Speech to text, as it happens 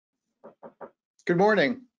Good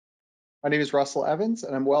morning. My name is Russell Evans,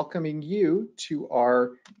 and I'm welcoming you to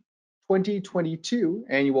our 2022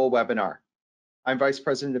 annual webinar. I'm Vice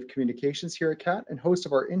President of Communications here at CAAT and host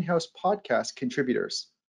of our in-house podcast, Contributors.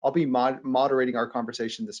 I'll be moderating our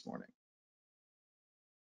conversation this morning.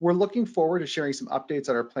 We're looking forward to sharing some updates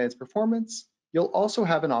on our plan's performance. You'll also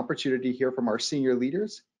have an opportunity to hear from our senior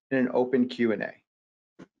leaders in an open Q&A.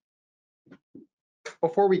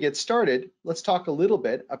 Before we get started, let's talk a little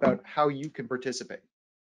bit about how you can participate.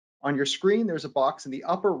 On your screen, there's a box in the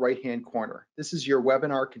upper right-hand corner. This is your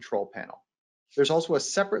webinar control panel. There's also a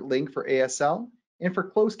separate link for ASL and for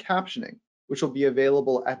closed captioning, which will be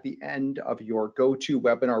available at the end of your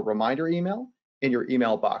GoToWebinar reminder email in your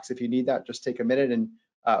email box. If you need that, just take a minute and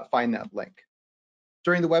find that link.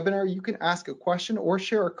 During the webinar, you can ask a question or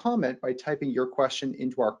share a comment by typing your question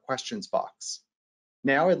into our questions box.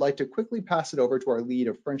 Now, I'd like to quickly pass it over to our lead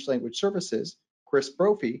of French Language Services, Chris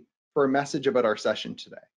Brophy, for a message about our session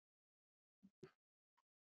today.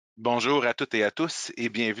 Bonjour à toutes et à tous et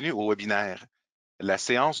bienvenue au webinaire. La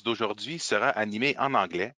séance d'aujourd'hui sera animée en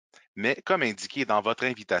anglais, mais comme indiqué dans votre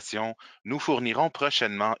invitation, nous fournirons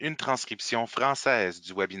prochainement une transcription française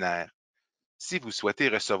du webinaire. Si vous souhaitez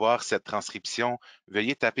recevoir cette transcription,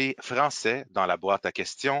 veuillez taper français dans la boîte à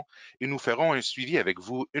questions et nous ferons un suivi avec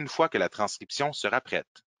vous une fois que la transcription sera prête.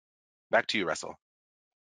 Back to you, Russell.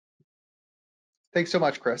 Thanks so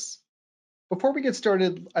much, Chris. Before we get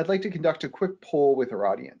started, I'd like to conduct a quick poll with our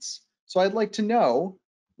audience. So I'd like to know,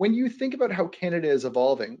 when you think about how Canada is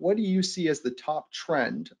evolving, what do you see as the top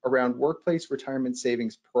trend around workplace retirement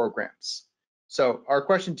savings programs? So our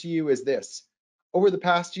question to you is this: over the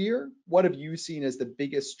past year, what have you seen as the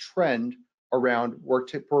biggest trend around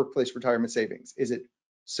workplace retirement savings? Is it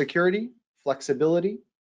security, flexibility,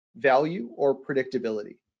 value, or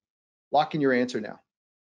predictability? Lock in your answer now.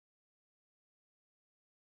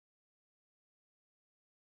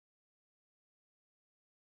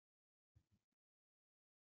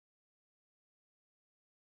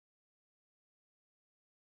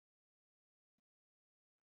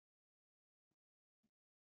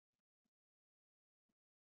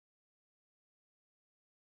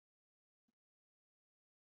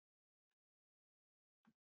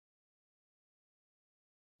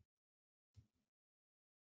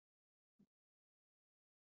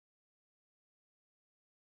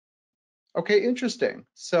 Okay, interesting.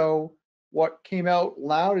 So what came out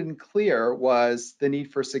loud and clear was the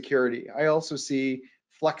need for security. I also see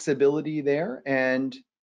flexibility there, and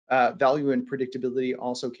value and predictability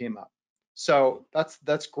also came up. So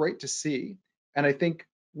that's great to see. And I think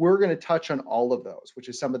we're going to touch on all of those, which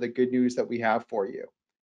is some of the good news that we have for you.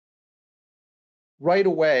 Right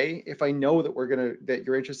away, if I know that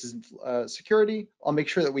you're interested in security, I'll make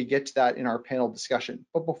sure that we get to that in our panel discussion.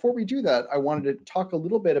 But before we do that, I wanted to talk a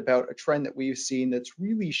little bit about a trend that we've seen that's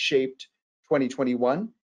really shaped 2021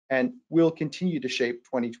 and will continue to shape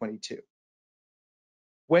 2022.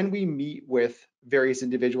 When we meet with various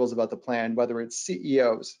individuals about the plan, whether it's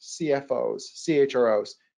CEOs, CFOs, CHROs,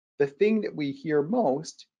 the thing that we hear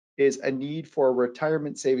most is a need for a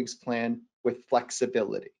retirement savings plan with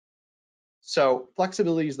flexibility. So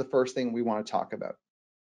flexibility is the first thing we want to talk about.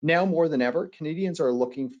 Now more than ever, Canadians are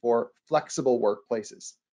looking for flexible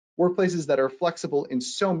workplaces that are flexible in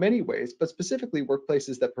so many ways, but specifically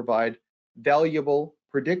workplaces that provide valuable,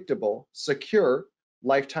 predictable, secure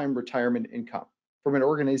lifetime retirement income from an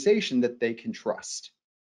organization that they can trust.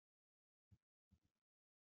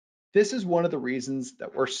 This is one of the reasons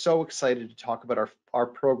that we're so excited to talk about our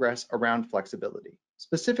progress around flexibility.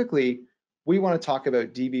 Specifically, we want to talk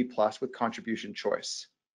about DB Plus with contribution choice.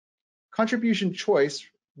 Contribution choice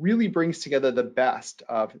really brings together the best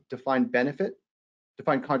of defined benefit,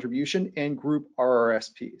 defined contribution, and group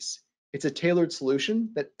RRSPs. It's a tailored solution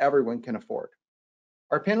that everyone can afford.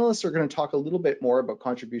 Our panelists are going to talk a little bit more about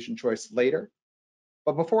contribution choice later,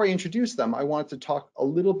 but before I introduce them, I wanted to talk a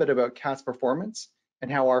little bit about CAAT's performance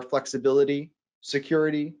and how our flexibility,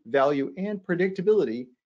 security, value, and predictability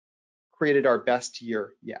created our best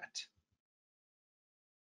year yet.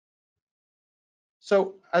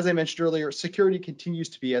 So as I mentioned earlier, security continues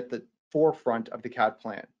to be at the forefront of the CAAT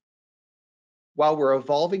plan. While we're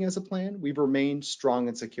evolving as a plan, we've remained strong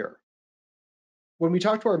and secure. When we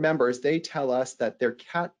talk to our members, they tell us that their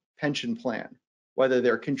CAAT pension plan, whether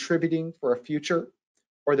they're contributing for a future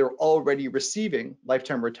or they're already receiving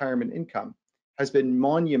lifetime retirement income, has been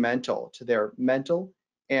monumental to their mental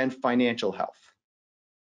and financial health.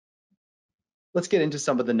 Let's get into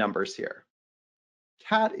some of the numbers here.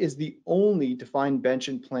 CAAT is the only defined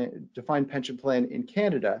pension plan in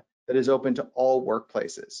Canada that is open to all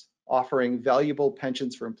workplaces, offering valuable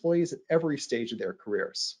pensions for employees at every stage of their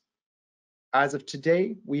careers. As of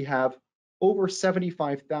today, we have over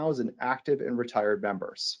 75,000 active and retired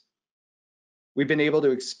members. We've been able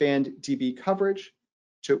to expand DB coverage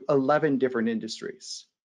to 11 different industries.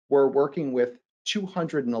 We're working with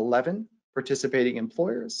 211 participating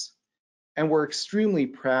employers, and we're extremely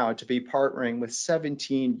proud to be partnering with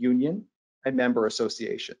 17 union and member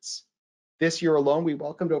associations. This year alone, we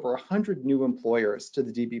welcomed over 100 new employers to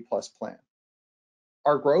the DB Plus plan.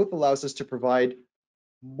 Our growth allows us to provide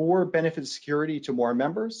more benefit security to more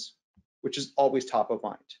members, which is always top of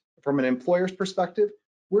mind. From an employer's perspective,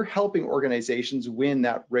 we're helping organizations win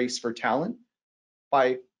that race for talent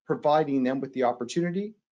by providing them with the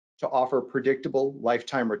opportunity to offer predictable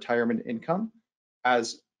lifetime retirement income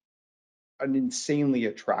as an insanely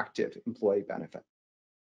attractive employee benefit.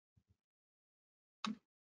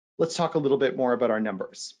 Let's talk a little bit more about our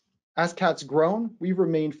numbers. As CAAT's grown, we've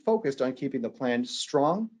remained focused on keeping the plan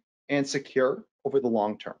strong and secure over the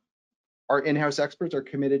long term. Our in-house experts are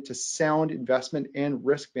committed to sound investment and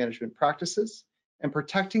risk management practices and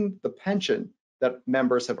protecting the pension that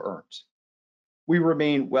members have earned. We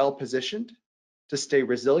remain well positioned to stay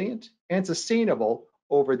resilient and sustainable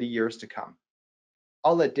over the years to come.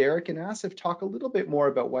 I'll let Derek and Asif talk a little bit more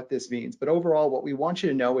about what this means, but overall, what we want you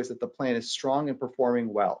to know is that the plan is strong and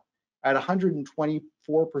performing well. At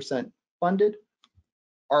 124% funded,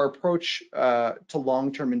 our approach to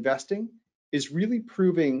long-term investing is really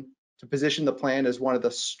proving to position the plan as one of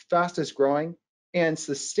the fastest growing and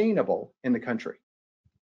sustainable in the country.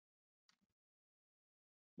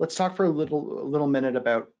 Let's talk for a little minute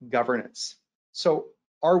about governance. So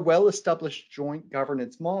our well-established joint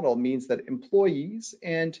governance model means that employees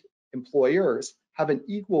and employers have an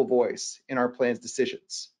equal voice in our plan's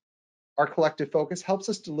decisions. Our collective focus helps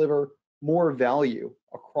us deliver more value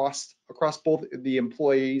across both the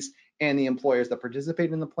employees and the employers that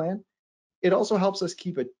participate in the plan. It also helps us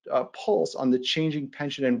keep a pulse on the changing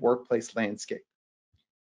pension and workplace landscape.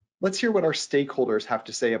 Let's hear what our stakeholders have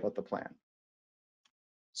to say about the plan.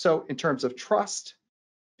 So in terms of trust,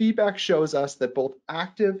 feedback shows us that both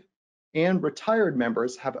active and retired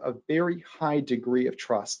members have a very high degree of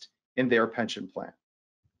trust in their pension plan.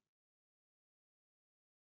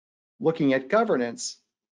 Looking at governance,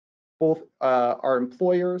 both our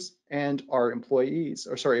employers and our employees,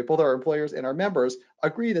 both our employers and our members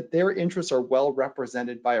agree that their interests are well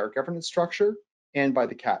represented by our governance structure and by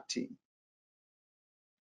the CAAT team.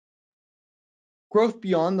 Growth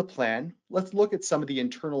beyond the plan, let's look at some of the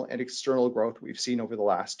internal and external growth we've seen over the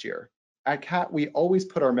last year. At CAAT, we always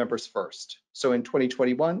put our members first. So in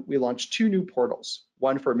 2021, we launched 2 new portals,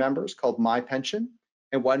 one for members called My Pension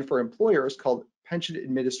and one for employers called Pension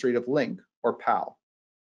Administrative Link, or PAL.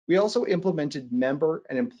 We also implemented member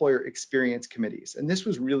and employer experience committees, and this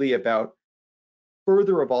was really about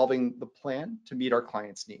further evolving the plan to meet our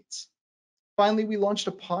clients' needs. Finally, we launched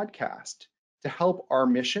a podcast to help our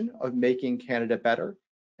mission of making Canada better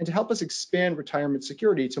and to help us expand retirement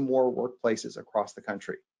security to more workplaces across the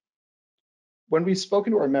country. When we've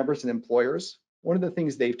spoken to our members and employers, one of the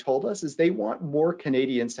things they've told us is they want more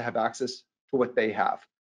Canadians to have access to what they have,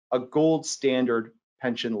 a gold standard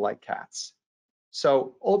pension like CAAT's.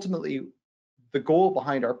 So ultimately, the goal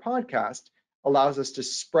behind our podcast allows us to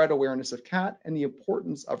spread awareness of CAAT and the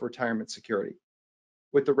importance of retirement security.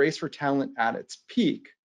 With the race for talent at its peak,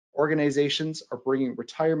 organizations are bringing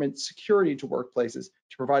retirement security to workplaces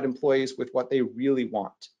to provide employees with what they really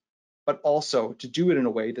want, but also to do it in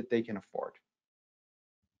a way that they can afford.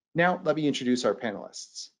 Now, let me introduce our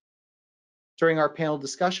panelists. During our panel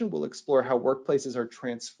discussion, we'll explore how workplaces are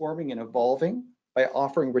transforming and evolving by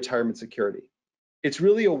offering retirement security. It's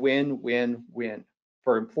really a win-win-win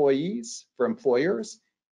for employees, for employers,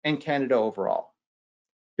 and Canada overall.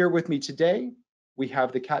 Here with me today, we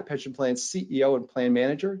have the CAAT Pension Plan's CEO and Plan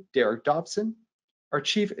Manager, Derek Dobson, our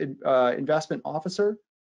Chief Investment Officer,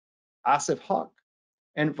 Asif Haq,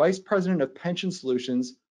 and Vice President of Pension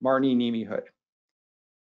Solutions, Marnie Niemi-Hood.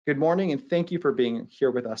 Good morning, and thank you for being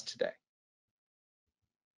here with us today.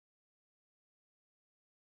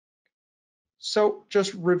 So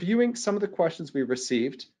just reviewing some of the questions we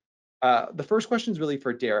received, the first question is really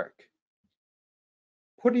for Derek.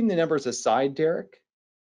 Putting the numbers aside, Derek,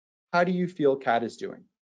 how do you feel CAAT is doing?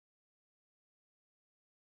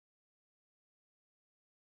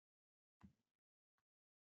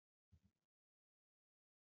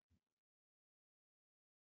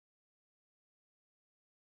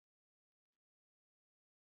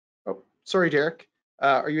 Oh, sorry, Derek.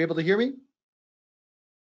 Are you able to hear me?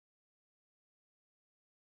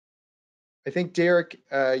 I think, Derek,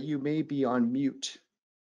 you may be on mute.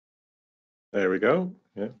 There we go.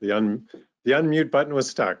 Yeah, the The unmute button was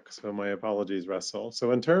stuck, so my apologies, Russell.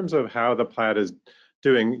 So in terms of how the PLAT is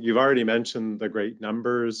doing, you've already mentioned the great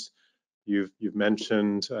numbers. You've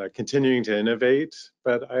mentioned continuing to innovate,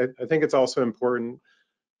 but I think it's also important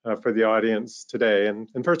for the audience today. And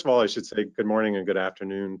first of all, I should say good morning and good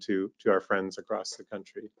afternoon to our friends across the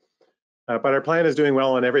country. But our plan is doing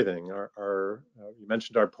well on everything. You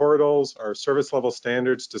mentioned our portals, our service level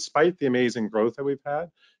standards, despite the amazing growth that we've had,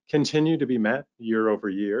 continue to be met year over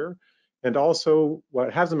year. And also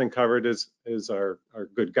what hasn't been covered is our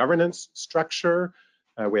good governance structure.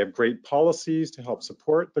 We have great policies to help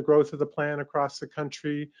support the growth of the plan across the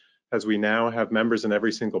country, as we now have members in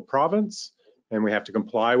every single province, and we have to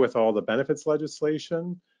comply with all the benefits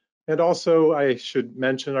legislation. And also, I should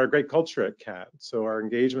mention our great culture at CAAT. So our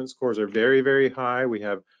engagement scores are very, very high. We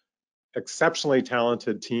have exceptionally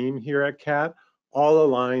talented team here at CAAT, all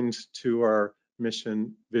aligned to our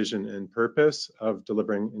mission, vision, and purpose of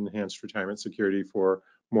delivering enhanced retirement security for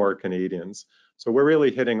more Canadians. So we're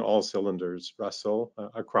really hitting all cylinders, Russell,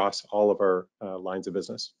 across all of our lines of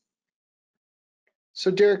business. So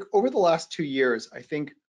Derek, over the last 2 years, I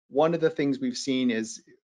think one of the things we've seen is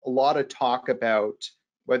a lot of talk about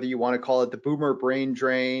whether you want to call it the boomer brain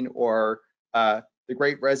drain or the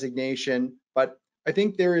great resignation, but I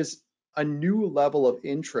think there is a new level of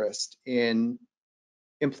interest in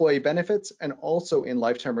employee benefits and also in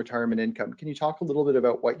lifetime retirement income. Can you talk a little bit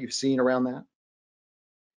about what you've seen around that?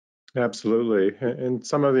 Absolutely. And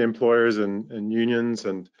some of the employers and unions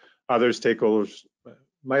and other stakeholders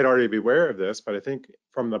might already be aware of this, but I think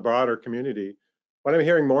from the broader community, what I'm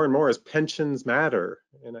hearing more and more is pensions matter.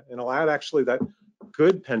 And I'll add actually that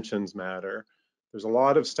good pensions matter. There's a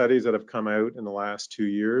lot of studies that have come out in the last 2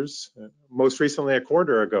 years, most recently a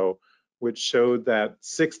quarter ago, which showed that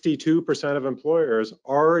 62% of employers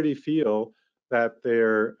already feel that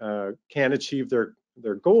they can't achieve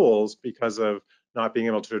their goals because of not being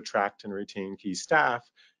able to attract and retain key staff.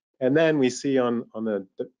 And then we see on the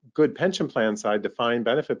good pension plan side, defined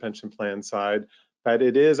benefit pension plan side, that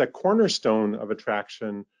it is a cornerstone of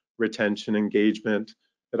attraction, retention, engagement.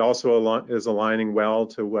 It also is aligning well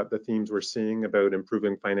to what the themes we're seeing about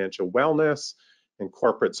improving financial wellness and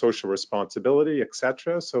corporate social responsibility, et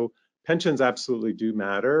cetera. So pensions absolutely do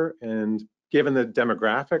matter. And given the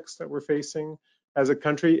demographics that we're facing as a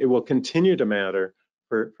country, it will continue to matter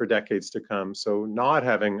for decades to come. So not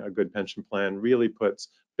having a good pension plan really puts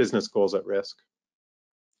business goals at risk.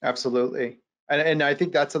 Absolutely. And I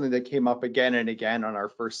think that's something that came up again and again on our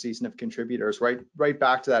first season of Contributors, right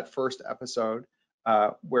back to that first episode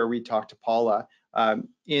where we talked to Paula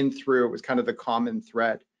in through, it was kind of the common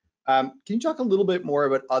thread. Can you talk a little bit more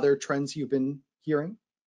about other trends you've been hearing?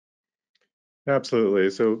 Absolutely.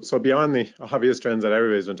 So beyond the obvious trends that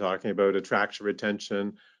everybody's been talking about, attraction,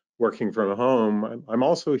 retention, working from home, I'm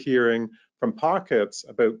also hearing from pockets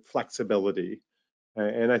about flexibility.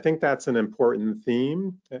 And I think that's an important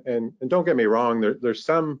theme. And don't get me wrong, there's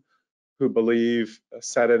some who believe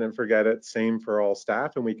set it and forget it, same for all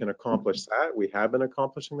staff, and we can accomplish that. We have been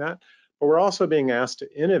accomplishing that. But we're also being asked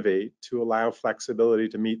to innovate to allow flexibility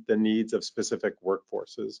to meet the needs of specific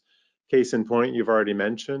workforces. Case in point, you've already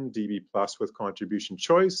mentioned DB Plus with contribution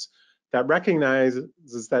choice. That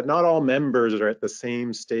recognizes that not all members are at the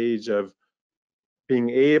same stage of being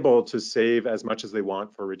able to save as much as they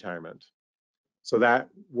want for retirement. So that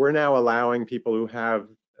we're now allowing people who have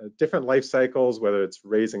different life cycles, whether it's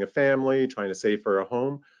raising a family, trying to save for a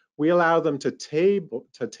home, we allow them to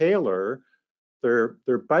tailor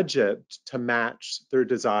their budget to match their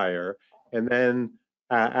desire. And then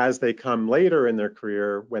as they come later in their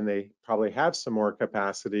career, when they probably have some more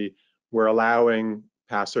capacity, we're allowing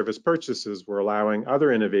past service purchases, we're allowing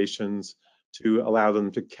other innovations to allow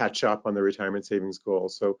them to catch up on their retirement savings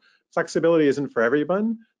goals. So flexibility isn't for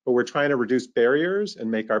everyone, but we're trying to reduce barriers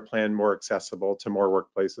and make our plan more accessible to more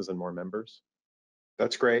workplaces and more members.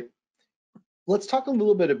 That's great. Let's talk a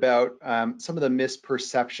little bit about some of the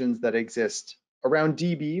misperceptions that exist around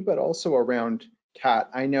DB, but also around CAAT.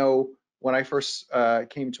 I know when I first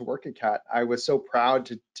came to work at CAAT, I was so proud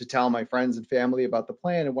to tell my friends and family about the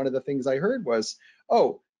plan. And one of the things I heard was,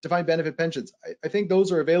 oh, defined benefit pensions. I think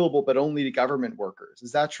those are available, but only to government workers.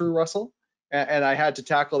 Is that true, Russell? And I had to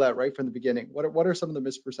tackle that right from the beginning. What are some of the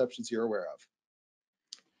misperceptions you're aware of?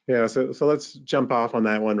 Yeah, so let's jump off on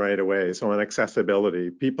that one right away. So on accessibility,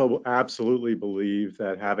 people absolutely believe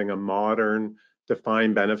that having a modern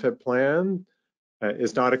defined benefit plan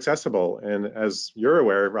is not accessible. And as you're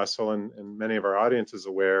aware, Russell, and many of our audience is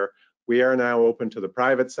aware, we are now open to the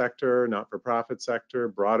private sector, not-for-profit sector,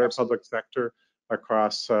 broader public sector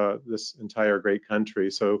across this entire great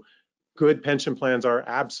country. So good pension plans are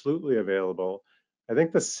absolutely available. I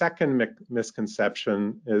think the second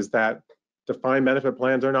misconception is that defined benefit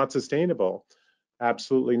plans are not sustainable.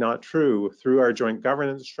 Absolutely not true. Through our joint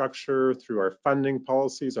governance structure, through our funding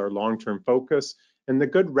policies, our long-term focus, and the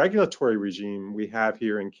good regulatory regime we have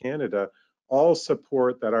here in Canada, all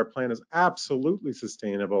support that our plan is absolutely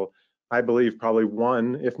sustainable. I believe probably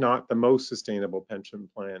one, if not the most sustainable pension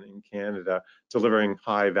plan in Canada, delivering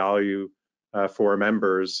high value for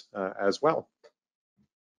members as well.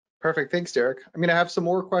 Perfect. Thanks, Derek. I'm going to have some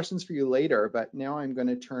more questions for you later, but now I'm going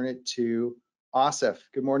to turn it to Asif.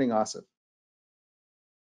 Good morning, Asif.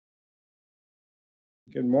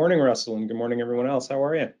 Good morning, Russell, and good morning, everyone else. How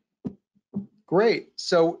are you? Great.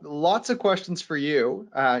 So lots of questions for you.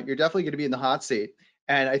 You're definitely going to be in the hot seat.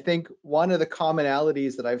 And I think one of the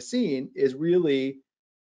commonalities that I've seen is really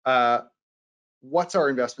what's our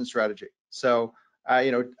investment strategy? So,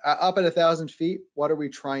 up at 1,000 feet, what are we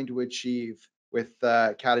trying to achieve with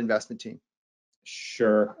CAAT investment team?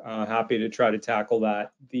 Sure. Happy to try to tackle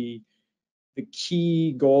that. The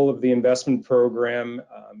key goal of the investment program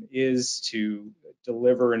is to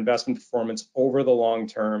deliver investment performance over the long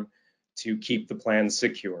term to keep the plan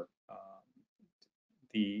secure.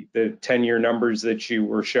 The 10-year numbers that you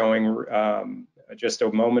were showing just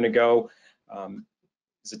a moment ago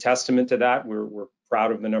is a testament to that. We're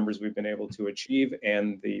proud of the numbers we've been able to achieve,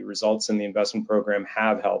 and the results in the investment program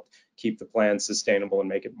have helped keep the plan sustainable and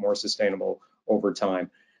make it more sustainable over time.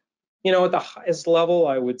 At the highest level,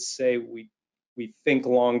 I would say we think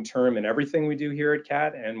long-term in everything we do here at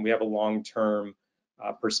CAAT, and we have a long-term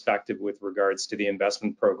perspective with regards to the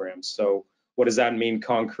investment program. So what does that mean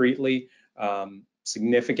concretely?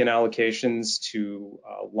 Significant allocations to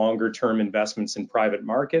longer-term investments in private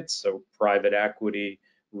markets, so private equity,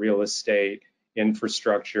 real estate,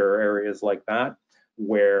 infrastructure, areas like that,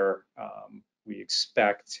 where we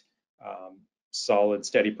expect solid,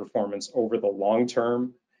 steady performance over the long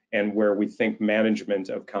term, and where we think management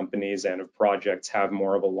of companies and of projects have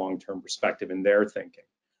more of a long-term perspective in their thinking.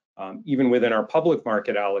 Even within our public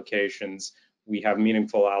market allocations, we have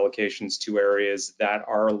meaningful allocations to areas that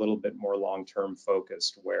are a little bit more long-term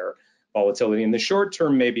focused, where volatility in the short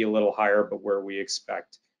term may be a little higher, but where we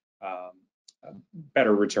expect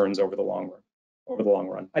better returns over the long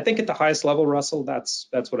run. I think at the highest level, Russell, that's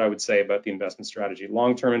what I would say about the investment strategy: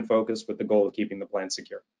 long-term and focused, with the goal of keeping the plan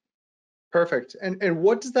secure. Perfect. And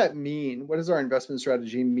what does that mean? What does our investment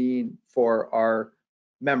strategy mean for our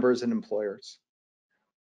members and employers?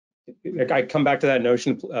 I come back to that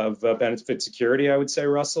notion of benefit security. I would say,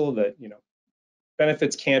 Russell, that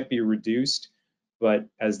benefits can't be reduced, but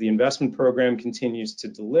as the investment program continues to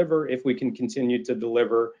deliver, if we can continue to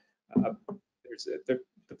deliver, the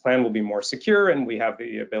plan will be more secure, and we have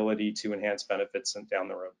the ability to enhance benefits down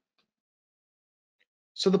the road.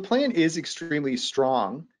 So the plan is extremely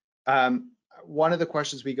strong. One of the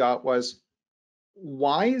questions we got was,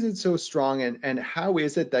 why is it so strong, and how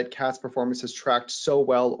is it that CAAT's performance has tracked so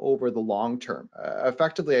well over the long term?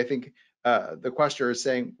 Effectively, I think the questioner is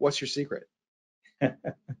saying, what's your secret? I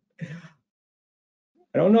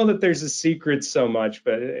don't know that there's a secret so much,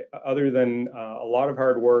 but other than a lot of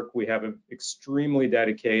hard work, we have an extremely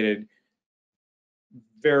dedicated,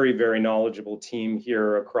 very, very knowledgeable team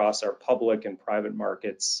here across our public and private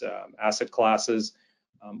markets asset classes.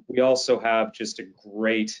 We also have just a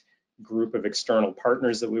great group of external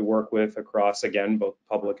partners that we work with across, again, both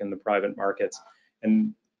public and the private markets.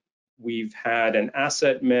 And we've had an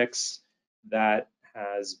asset mix that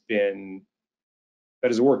has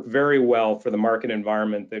worked very well for the market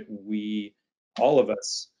environment that all of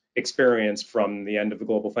us experienced from the end of the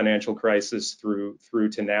global financial crisis through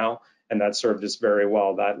to now. And that served us very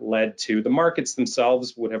well. That led to the markets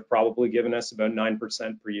themselves would have probably given us about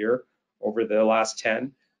 9% per year over the last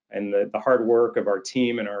 10. And the hard work of our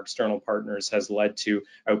team and our external partners has led to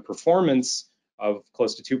outperformance of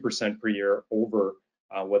close to 2% per year over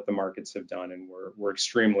what the markets have done. And we're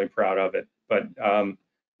extremely proud of it. But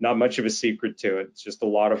not much of a secret to it. It's just a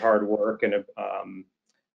lot of hard work and a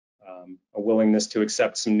willingness to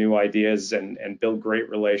accept some new ideas and build great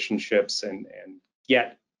relationships and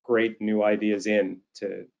get great new ideas in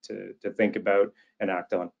to think about and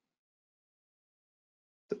act on.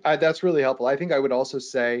 That's really helpful. I think I would also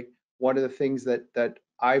say one of the things that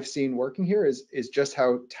I've seen working here is just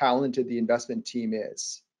how talented the investment team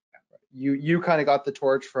is. You kind of got the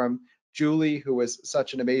torch from Julie, who was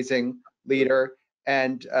such an amazing leader,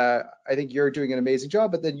 and I think you're doing an amazing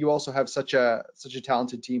job. But then you also have such a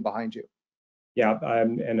talented team behind you. Yeah,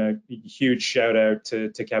 and a huge shout out to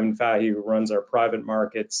Kevin Fahey, who runs our private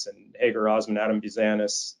markets, and Hager Osman, Adam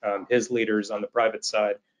Buzanis, his leaders on the private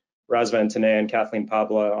side, Razvan Tanay and Kathleen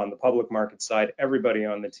Pabla on the public market side. Everybody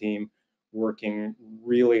on the team working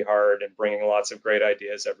really hard and bringing lots of great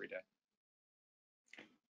ideas every day.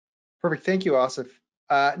 Perfect. Thank you, Asif.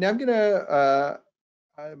 Now I'm going to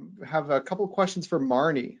have a couple of questions for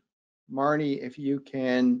Marnie. Marnie, if you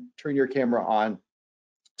can turn your camera on.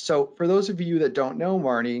 So for those of you that don't know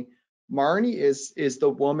Marnie, Marnie is the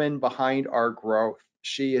woman behind our growth.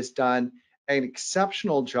 She has done an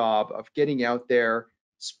exceptional job of getting out there,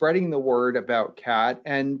 spreading the word about CAAT.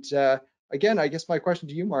 And again, I guess my question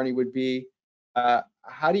to you, Marnie, would be,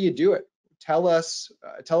 how do you do it? Tell us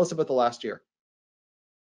about the last year.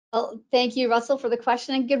 Well, thank you, Russell, for the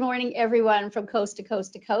question, and good morning, everyone from coast to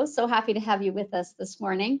coast to coast. So happy to have you with us this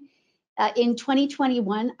morning. In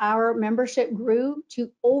 2021, our membership grew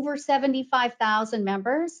to over 75,000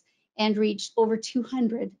 members and reached over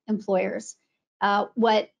 200 employers.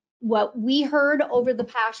 What we heard over the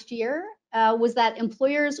past year was that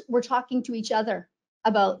employers were talking to each other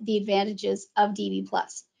about the advantages of DB+.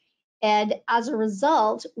 And as a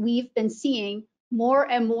result, we've been seeing more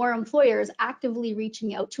and more employers actively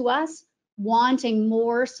reaching out to us, wanting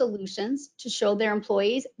more solutions to show their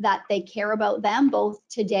employees that they care about them both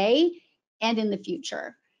today and in the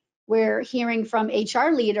future. We're hearing from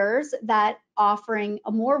HR leaders that offering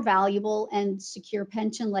a more valuable and secure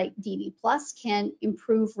pension like DB+ can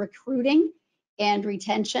improve recruiting and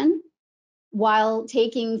retention while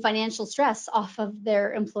taking financial stress off of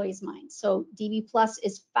their employees' minds. So DB+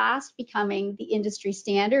 is fast becoming the industry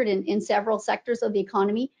standard in several sectors of the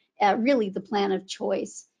economy, really the plan of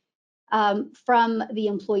choice. From the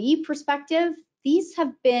employee perspective, these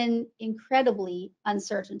have been incredibly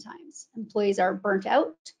uncertain times. Employees are burnt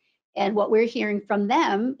out, and what we're hearing from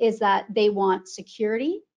them is that they want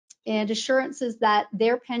security and assurances that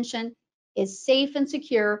their pension is safe and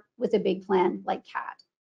secure with a big plan like CAAT.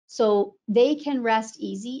 So they can rest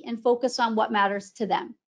easy and focus on what matters to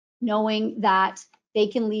them, knowing that they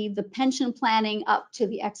can leave the pension planning up to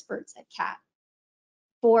the experts at CAAT.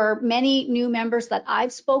 For many new members that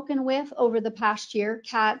I've spoken with over the past year,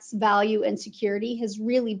 CAAT's value and security has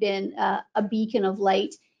really been a beacon of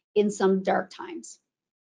light in some dark times.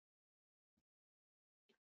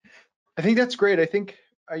 I think that's great. I think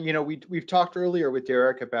we've talked earlier with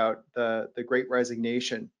Derek about the Great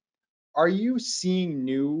Resignation. Are you seeing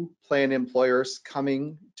new plan employers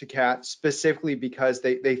coming to CAAT specifically because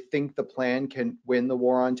they think the plan can win the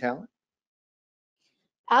war on talent?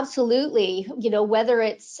 Absolutely. Whether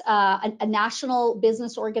it's a national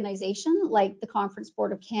business organization like the Conference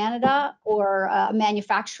Board of Canada or a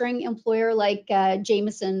manufacturing employer like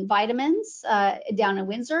Jameson Vitamins down in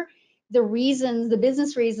Windsor, the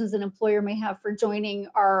business reasons an employer may have for joining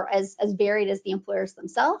are as varied as the employers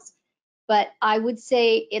themselves. But I would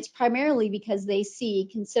say it's primarily because they see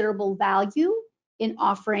considerable value in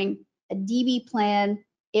offering a DB plan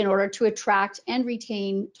in order to attract and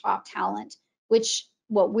retain top talent, which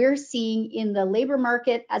what we're seeing in the labor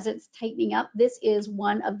market as it's tightening up, this is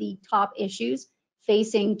one of the top issues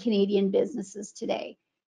facing Canadian businesses today.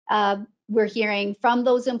 We're hearing from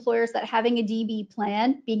those employers that having a DB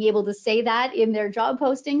plan, being able to say that in their job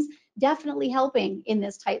postings, definitely helping in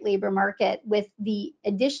this tight labor market with the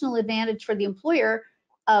additional advantage for the employer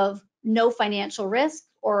of no financial risk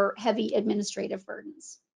or heavy administrative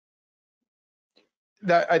burdens.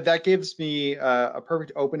 That gives me a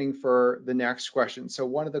perfect opening for the next question. So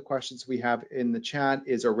one of the questions we have in the chat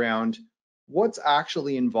is around what's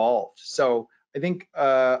actually involved. So I think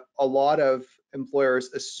a lot of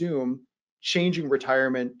employers assume changing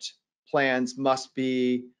retirement plans must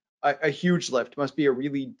be a huge lift, must be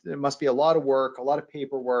a lot of work, a lot of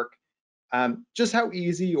paperwork. Just how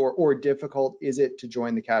easy or difficult is it to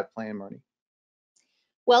join the CAAT plan, Marnie?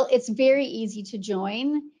 Well, it's very easy to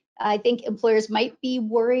join. I think employers might be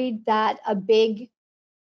worried that a big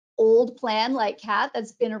old plan like CAAT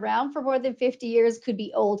that's been around for more than 50 years could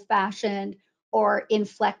be old-fashioned or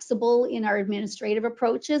inflexible in our administrative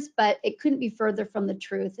approaches, but it couldn't be further from the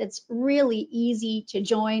truth. It's really easy to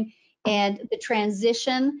join, and the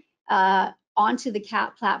transition onto the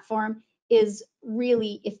CAAT platform is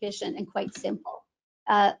really efficient and quite simple.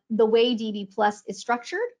 The way DB+ is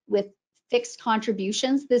structured with fixed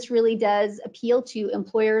contributions, this really does appeal to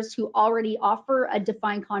employers who already offer a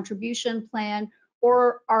defined contribution plan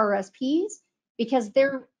or RRSPs, because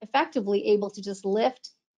they're effectively able to just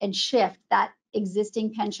lift and shift that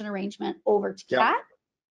existing pension arrangement over to CAAT,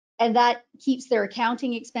 and that keeps their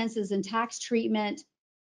accounting expenses and tax treatment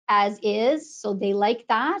as is. So they like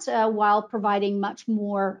that while providing much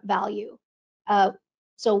more value.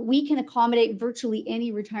 So we can accommodate virtually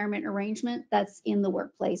any retirement arrangement that's in the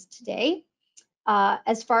workplace today.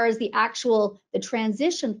 As far as the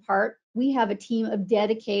transition part, we have a team of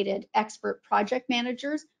dedicated expert project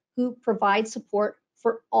managers who provide support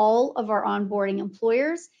for all of our onboarding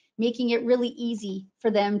employers, making it really easy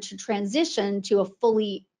for them to transition to a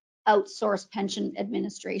fully outsourced pension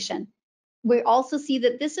administration. We also see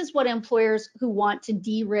that this is what employers who want to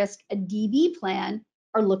de-risk a DB plan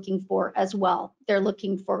are looking for as well. They're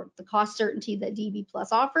looking for the cost certainty that DB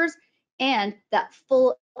Plus offers and that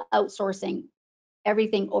full outsourcing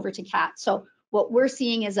everything over to CAAT. So what we're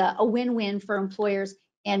seeing is a win-win for employers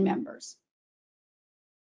and members.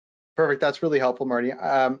 Perfect. That's really helpful, Marty.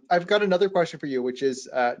 I've got another question for you, which is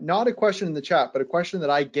not a question in the chat, but a question that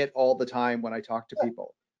I get all the time when I talk to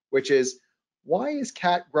people, which is, why is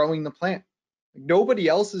CAAT growing the plan? Nobody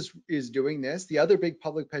else is doing this. The other big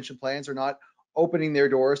public pension plans are not opening their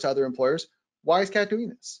doors to other employers. Why is CAAT doing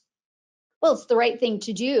this? Well, it's the right thing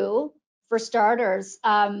to do. For starters,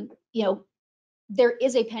 you know, there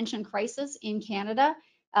is a pension crisis in Canada.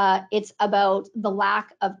 It's about the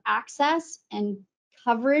lack of access and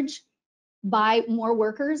coverage by more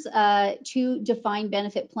workers to defined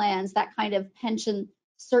benefit plans, that kind of pension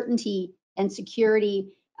certainty and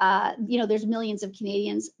security. You know, there's millions of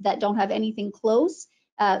Canadians that don't have anything close.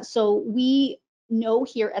 So we know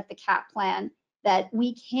here at the CAAT plan that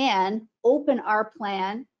we can open our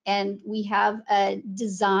plan, and we have a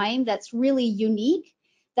design that's really unique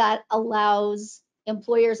that allows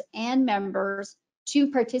employers and members to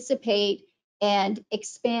participate and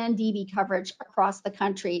expand DB coverage across the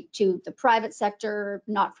country to the private sector,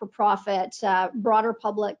 not-for-profit, broader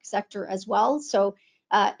public sector as well. So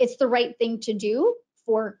it's the right thing to do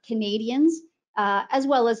for Canadians, as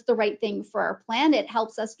well as the right thing for our plan. It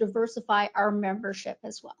helps us diversify our membership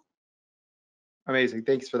as well. Amazing.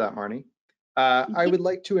 Thanks for that, Marnie. I would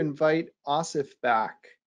like to invite Asif back.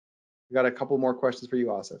 We got a couple more questions for you,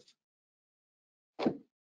 Asif.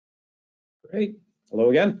 Great. Hello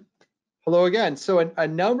again. Hello again. So a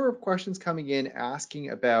number of questions coming in asking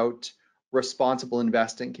about responsible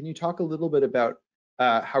investing. Can you talk a little bit about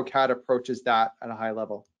how CAAT approaches that at a high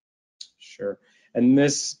level? Sure. And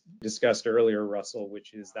this discussed earlier, Russell,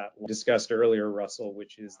 which is that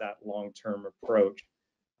long-term approach.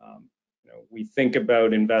 You know, we think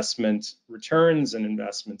about investment returns and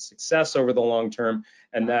investment success over the long term,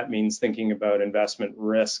 and that means thinking about investment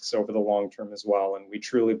risks over the long term as well. And we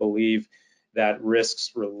truly believe that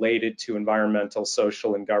risks related to environmental,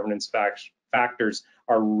 social, and governance factors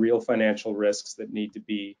are real financial risks that need to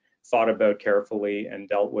be thought about carefully and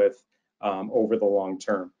dealt with over the long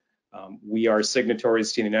term. We are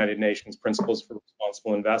signatories to the United Nations Principles for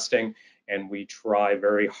Responsible Investing, and we try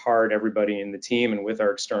very hard, everybody in the team and with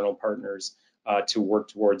our external partners, to work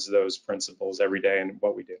towards those principles every day in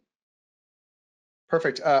what we do.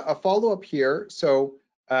 Perfect. A follow-up here. So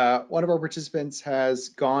one of our participants has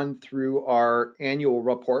gone through our annual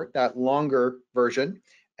report, that longer version,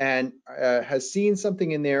 and has seen something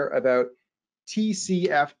in there about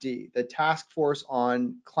TCFD, the Task Force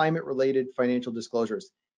on Climate-Related Financial Disclosures.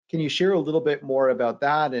 Can you share a little bit more about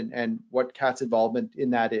that and what CAAT's involvement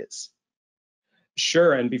in that is?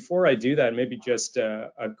 Sure, and before I do that, maybe just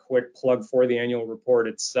a quick plug for the annual report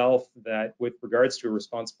itself, that with regards to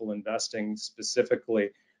responsible investing specifically,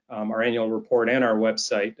 our annual report and our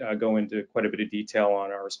website go into quite a bit of detail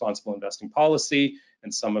on our responsible investing policy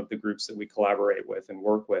and some of the groups that we collaborate with and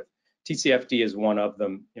work with. TCFD is one of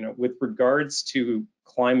them. You know, with regards to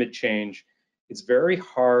climate change, it's very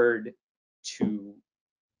hard to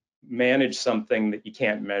manage something that you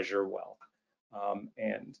can't measure well.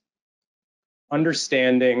 And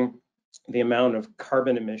understanding the amount of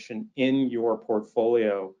carbon emission in your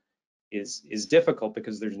portfolio is difficult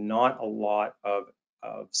because there's not a lot of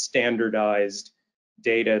standardized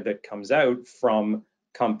data that comes out from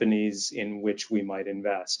companies in which we might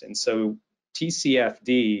invest. And so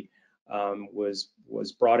TCFD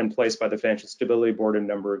was brought in place by the Financial Stability Board a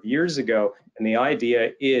number of years ago, and the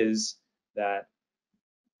idea is that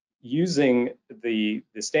using the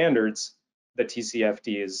standards that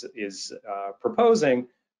TCFD is proposing,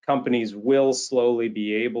 companies will slowly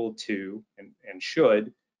be able to and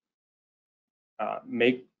should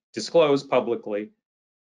disclose publicly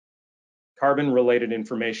carbon-related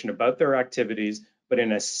information about their activities, but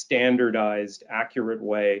in a standardized, accurate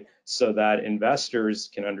way so that investors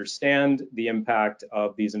can understand the impact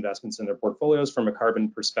of these investments in their portfolios from a carbon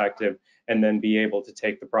perspective, and then be able to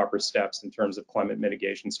take the proper steps in terms of climate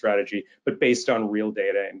mitigation strategy, but based on real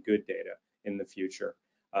data and good data in the future.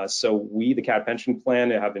 So we, the CAAT Pension Plan,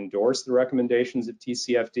 have endorsed the recommendations of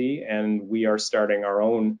TCFD, and we are starting our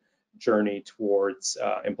own journey towards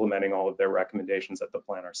implementing all of their recommendations at the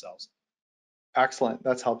plan ourselves. Excellent.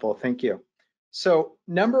 That's helpful. Thank you. So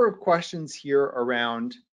number of questions here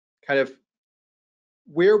around kind of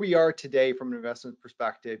where we are today from an investment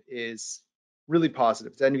perspective is really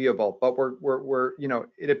positive. It's enviable, but we're you know,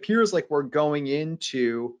 it appears like we're going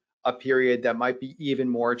into a period that might be even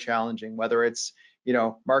more challenging, whether it's, you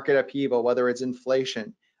know, market upheaval, whether it's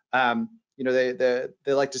inflation. You know,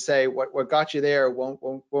 they like to say what got you there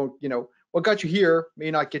won't, you know, what got you here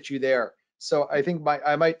may not get you there. So I think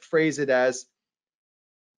I might phrase it as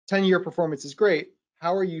 10-year performance is great.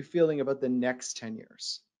 How are you feeling about the next 10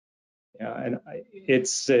 years? Yeah, and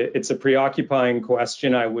it's a preoccupying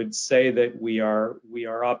question. I would say that we are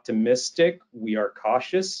optimistic, we are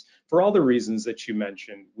cautious for all the reasons that you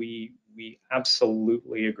mentioned. We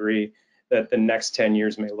absolutely agree that the next 10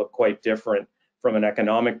 years may look quite different from an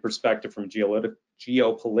economic perspective, from a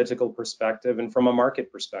geopolitical perspective, and from a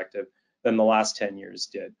market perspective than the last 10 years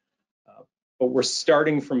did. But we're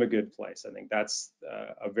starting from a good place. I think that's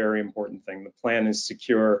a very important thing. The plan is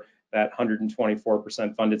secure. That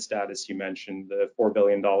 124% funded status you mentioned, the $4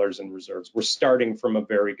 billion in reserves. We're starting from a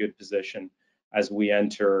very good position as we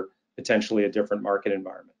enter potentially a different market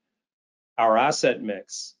environment. Our asset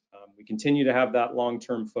mix, we continue to have that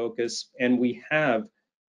long-term focus, and we have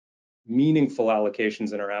meaningful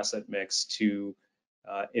allocations in our asset mix to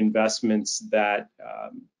investments that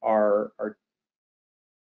are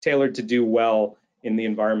tailored to do well in the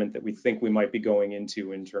environment that we think we might be going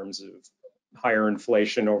into in terms of higher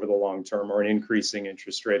inflation over the long term or an increasing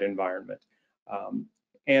interest rate environment.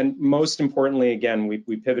 And most importantly, again,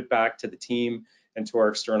 we pivot back to the team and to our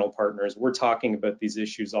external partners. We're talking about these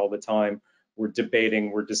issues all the time. We're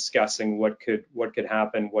debating, we're discussing what could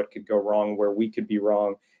happen, what could go wrong, where we could be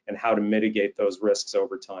wrong, and how to mitigate those risks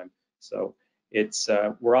over time. So it's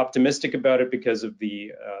we're optimistic about it because of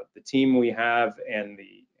the team we have and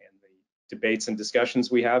the debates and discussions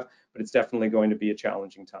we have, but it's definitely going to be a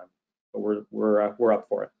challenging time. But we're up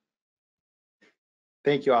for it.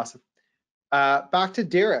 Thank you, Asif. Back to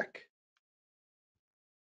Derek.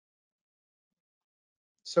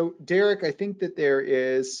 So Derek, I think that there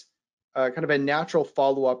is kind of a natural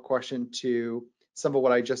follow-up question to some of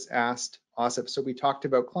what I just asked Asif. So we talked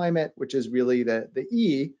about climate, which is really the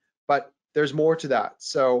E, but there's more to that.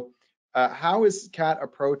 So how is CAAT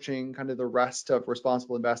approaching kind of the rest of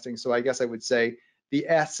responsible investing? So I guess I would say the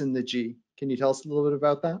S and the G. Can you tell us a little bit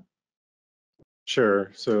about that?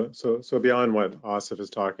 Sure. So beyond what Asif is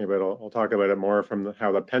talking about, I'll talk about it more from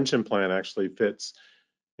how the pension plan actually fits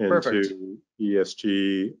into Perfect.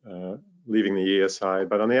 ESG, leaving the E aside.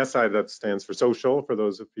 But on the S side, that stands for social, for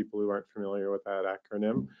those of people who aren't familiar with that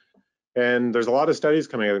acronym. And there's a lot of studies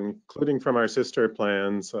coming out, including from our sister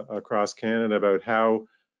plans across Canada, about how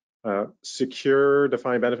secure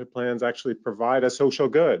defined benefit plans actually provide a social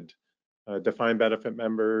good. Defined benefit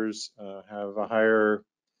members have a higher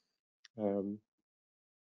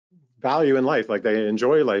value in life, like they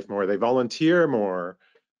enjoy life more, they volunteer more.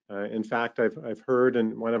 In fact, I've heard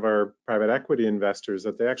in one of our private equity investors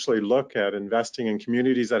that they actually look at investing in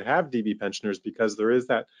communities that have DB pensioners because there is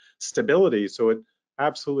that stability. So it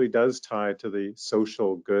absolutely does tie to the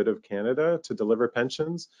social good of Canada to deliver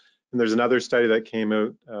pensions. And there's another study that came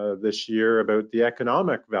out this year about the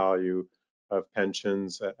economic value of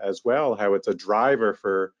pensions as well, how it's a driver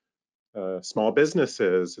for small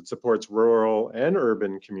businesses. It supports rural and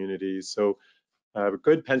urban communities. So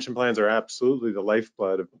good pension plans are absolutely the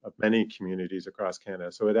lifeblood of many communities across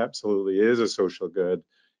Canada. So it absolutely is a social good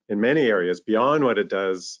in many areas beyond what it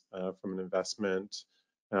does from an investment,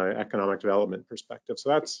 economic development perspective. So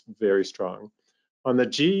that's very strong. On the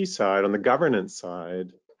G side, on the governance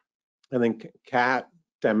side, I think CAAT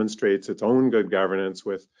demonstrates its own good governance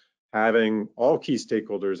with having all key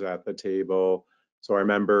stakeholders at the table. So our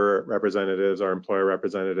member representatives, our employer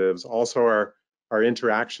representatives, also our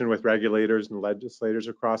interaction with regulators and legislators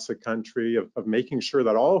across the country of making sure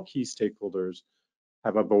that all key stakeholders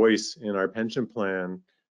have a voice in our pension plan.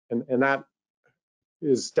 And that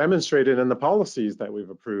is demonstrated in the policies that we've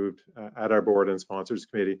approved at our board and sponsors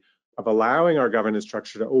committee of allowing our governance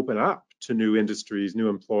structure to open up to new industries, new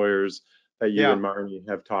employers that you and Marnie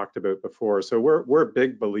have talked about before. So we're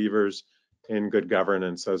big believers in good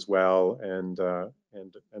governance as well, and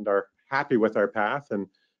are happy with our path.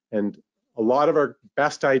 And a lot of our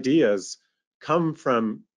best ideas come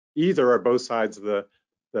from either or both sides of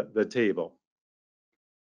the table.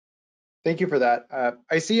 Thank you for that.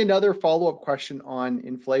 I see another follow-up question on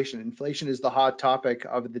inflation. Inflation is the hot topic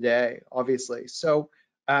of the day, obviously. So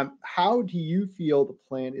how do you feel the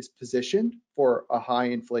plan is positioned for a high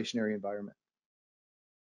inflationary environment?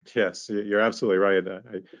 Yes, you're absolutely right.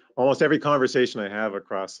 Almost every conversation I have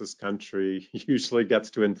across this country usually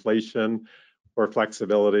gets to inflation or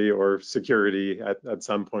flexibility or security at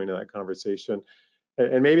some point in that conversation.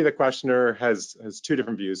 And maybe the questioner has two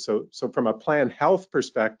different views. So from a plan health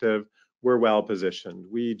perspective, we're well positioned.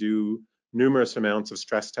 We do numerous amounts of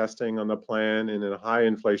stress testing on the plan, and in a high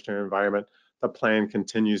inflationary environment, the plan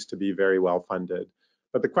continues to be very well funded.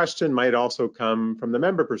 But the question might also come from the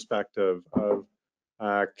member perspective of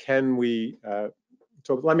can we,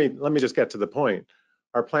 so let me just get to the point.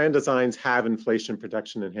 Our plan designs have inflation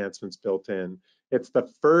protection enhancements built in. It's the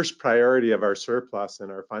first priority of our surplus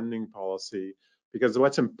and our funding policy, because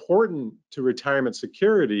what's important to retirement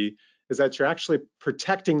security is that you're actually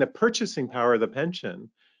protecting the purchasing power of the pension.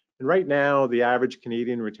 And right now, the average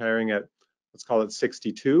Canadian retiring at, let's call it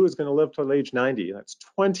 62, is going to live till age 90. That's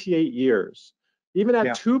 28 years. Even at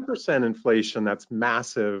 2% inflation, that's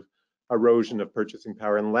massive erosion of purchasing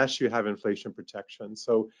power unless you have inflation protection.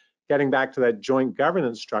 So getting back to that joint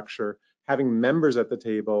governance structure, having members at the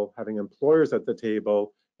table, having employers at the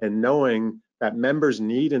table, and knowing that members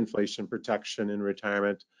need inflation protection in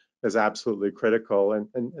retirement is absolutely critical. And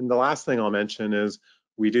the last thing I'll mention is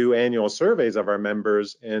we do annual surveys of our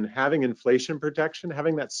members, and having inflation protection,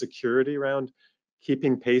 having that security around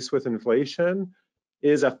keeping pace with inflation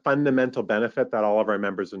is a fundamental benefit that all of our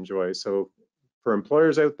members enjoy. So for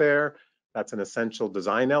employers out there, that's an essential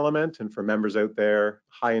design element. And for members out there,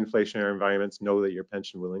 high inflationary environments know that your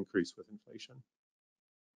pension will increase with inflation.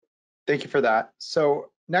 Thank you for that. So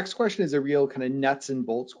next question is a real kind of nuts and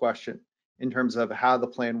bolts question in terms of how the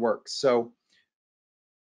plan works. So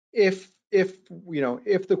if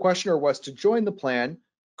the questioner was to join the plan,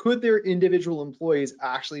 could their individual employees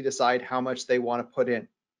actually decide how much they want to put in?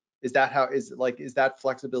 Is that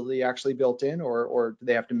flexibility actually built in, or do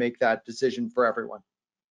they have to make that decision for everyone?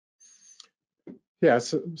 Yeah,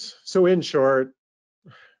 so in short,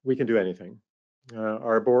 we can do anything.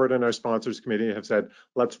 Our board and our sponsors committee have said,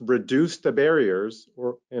 let's reduce the barriers,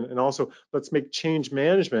 and also let's make change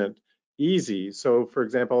management easy. So for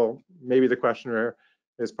example, maybe the questioner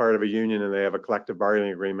is part of a union and they have a collective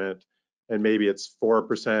bargaining agreement, and maybe it's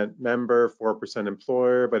 4% member, 4%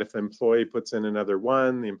 employer, but if the employee puts in another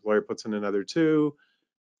 1, the employer puts in another 2,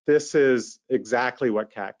 this is exactly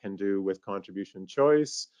what CAAT can do with contribution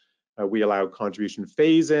choice. We allow contribution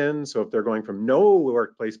phase-in, so if they're going from no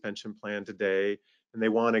workplace pension plan today and they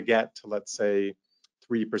want to get to, let's say,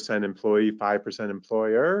 3% employee, 5%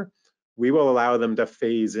 employer, we will allow them to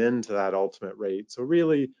phase into that ultimate rate. So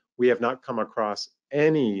really, we have not come across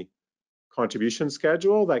any contribution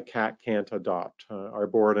schedule that CAAT can't adopt. Our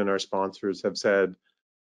board and our sponsors have said,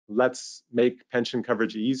 let's make pension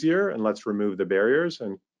coverage easier and let's remove the barriers,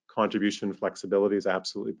 and contribution flexibility is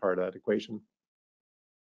absolutely part of that equation.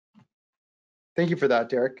 Thank you for that,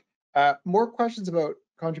 Derek. More questions about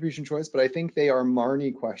contribution choice, but I think they are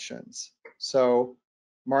Marnie questions. So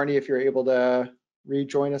Marnie, if you're able to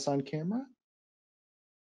rejoin us on camera.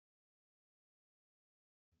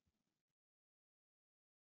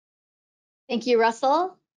 Thank you,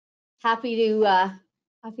 Russell. Happy to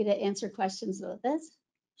answer questions about this.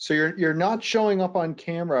 So you're not showing up on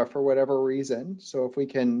camera for whatever reason. So if we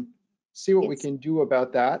can see what we can do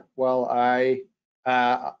about that, while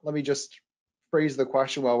let me just phrase the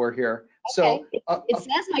question while we're here. Okay. So it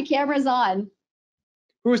says my camera's on.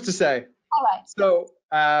 Who's to say? All right. So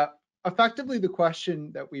effectively, the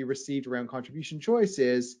question that we received around contribution choice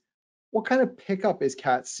is, what kind of pickup is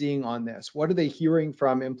CAAT seeing on this? What are they hearing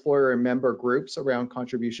from employer and member groups around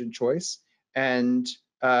contribution choice? And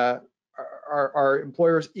are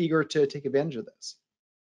employers eager to take advantage of this?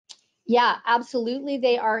 Yeah, absolutely.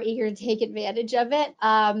 They are eager to take advantage of it.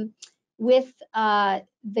 With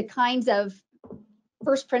the kinds of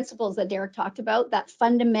first principles that Derek talked about, that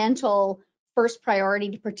fundamental first priority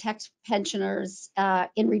to protect pensioners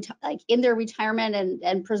in their retirement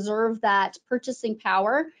and preserve that purchasing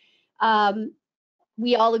power.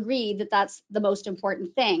 We all agree that that's the most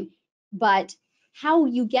important thing, but how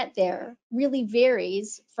you get there really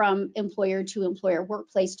varies from employer to employer,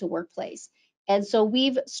 workplace to workplace. And so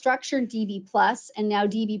we've structured DB Plus and now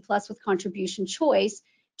DB Plus with contribution choice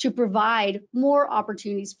to provide more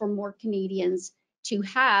opportunities for more Canadians to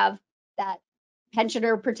have that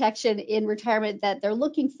pensioner protection in retirement that they're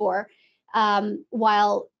looking for,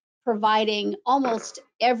 while providing almost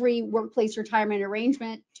every workplace retirement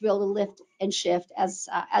arrangement to be able to lift and shift, as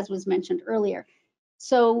was mentioned earlier.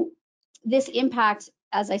 So this impact,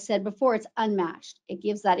 as I said before, it's unmatched. It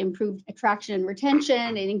gives that improved attraction and retention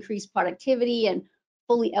and increased productivity and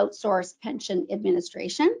fully outsourced pension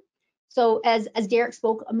administration. So as Derek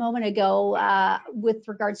spoke a moment ago with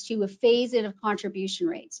regards to a phase-in of contribution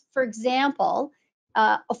rates, for example,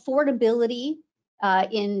 affordability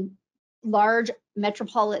in large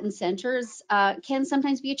metropolitan centers can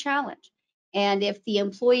sometimes be a challenge. And if the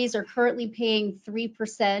employees are currently paying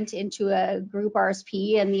 3% into a group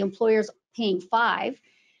RSP and the employer's paying 5%,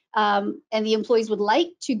 and the employees would like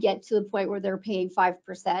to get to the point where they're paying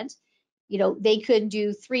 5%, you know, they could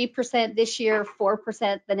do 3% this year,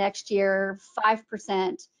 4% the next year,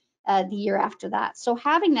 5% the year after that. So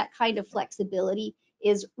having that kind of flexibility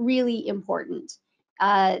is really important.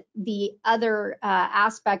 The other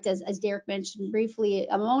aspect, as Derek mentioned briefly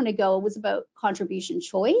a moment ago, was about contribution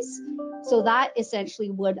choice. So that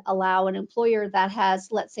essentially would allow an employer that has,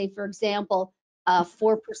 let's say, for example, a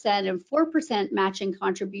 4% and 4% matching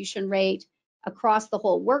contribution rate across the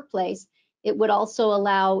whole workplace. It would also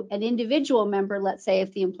allow an individual member, let's say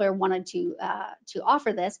if the employer wanted to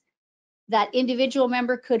offer this, that individual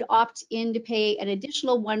member could opt in to pay an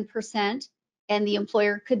additional 1% and the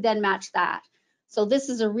employer could then match that. So this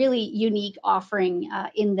is a really unique offering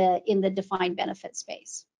in the defined benefit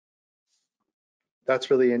space. That's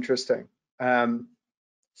really interesting.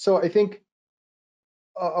 So I think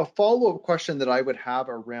a follow-up question that I would have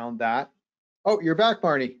around that. Oh, you're back,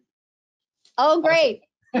 Marnie. Oh, great.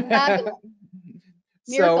 Awesome.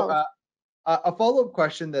 Miracle. So a follow-up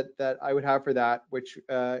question that I would have for that, which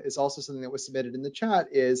is also something that was submitted in the chat,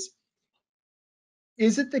 is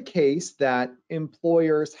it the case that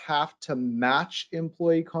employers have to match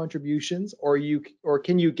employee contributions, or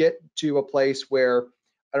can you get to a place where,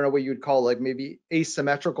 I don't know what you would call, like maybe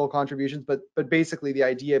asymmetrical contributions, but basically the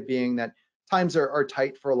idea being that times are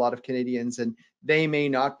tight for a lot of Canadians and they may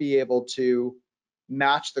not be able to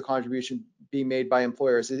match the contribution being made by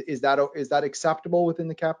employers. Is that acceptable within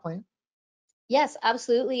the CAAT plan? Yes,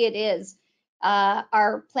 absolutely it is.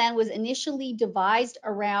 Our plan was initially devised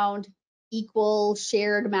around equal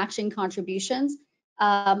shared matching contributions,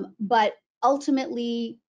 but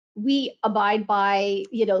ultimately we abide by,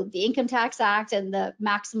 you know, the Income Tax Act and the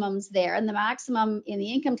maximums there. And the maximum in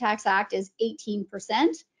the Income Tax Act is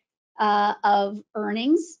 18% of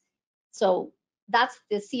earnings. So that's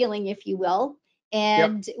the ceiling, if you will.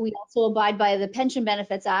 And yep, we also abide by the Pension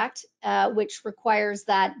Benefits Act, which requires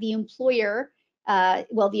that the employer,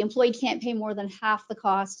 the employee can't pay more than half the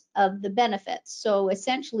cost of the benefits. So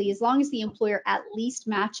essentially, as long as the employer at least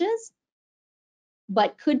matches,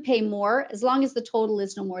 but could pay more, as long as the total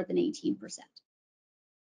is no more than 18%.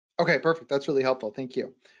 Okay, perfect. That's really helpful. Thank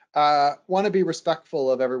you. Want to be respectful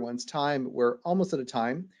of everyone's time. We're almost out of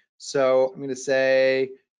time. So I'm going to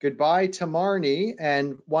say goodbye to Marnie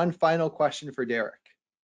and one final question for Derek.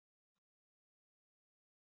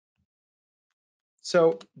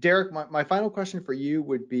 So Derek, my final question for you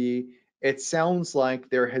would be, it sounds like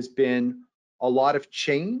there has been a lot of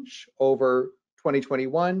change over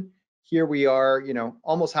 2021. Here we are, you know,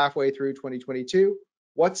 almost halfway through 2022.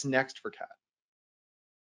 What's next for CAAT?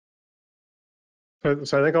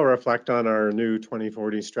 So I think I'll reflect on our new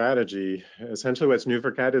 2040 strategy. Essentially what's new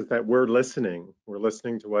for CAAT is that we're listening. We're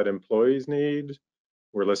listening to what employees need,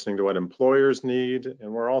 we're listening to what employers need,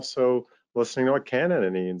 and we're also listening to what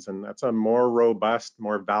Canada needs. And that's a more robust,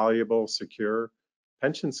 more valuable, secure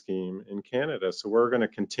pension scheme in Canada. So we're going to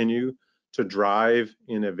continue to drive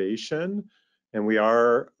innovation. And we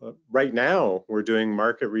are, right now, we're doing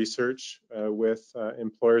market research with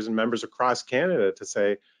employers and members across Canada to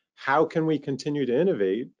say, how can we continue to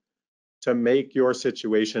innovate to make your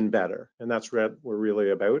situation better? And that's what we're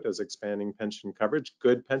really about, is expanding pension coverage,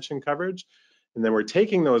 good pension coverage. And then we're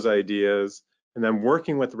taking those ideas and then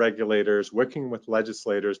working with regulators, working with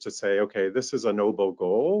legislators to say, okay, this is a noble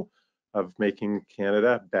goal of making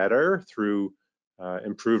Canada better through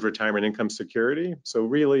improved retirement income security. So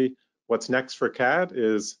really, what's next for CAAT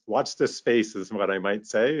is watch this space, is what I might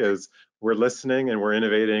say, is we're listening and we're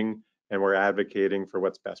innovating and we're advocating for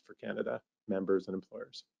what's best for Canada, members and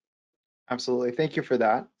employers. Absolutely, thank you for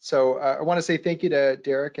that. So I want to say thank you to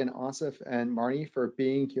Derek and Asif and Marnie for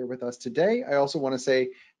being here with us today. I also want to say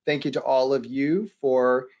thank you to all of you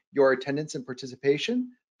for your attendance and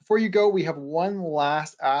participation. Before you go, we have one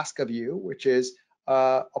last ask of you, which is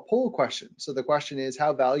a poll question. So the question is,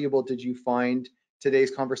 how valuable did you find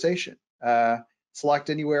today's conversation? Select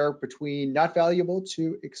anywhere between not valuable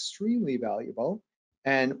to extremely valuable.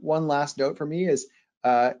 And one last note for me is,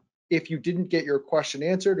 if you didn't get your question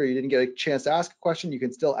answered or you didn't get a chance to ask a question, you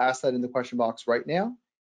can still ask that in the question box right now.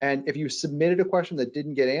 And if you submitted a question that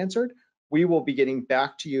didn't get answered, we will be getting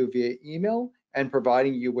back to you via email and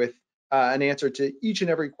providing you with an answer to each and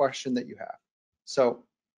every question that you have. So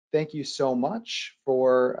thank you so much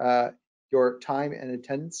for your time and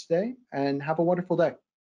attendance today, and have a wonderful day.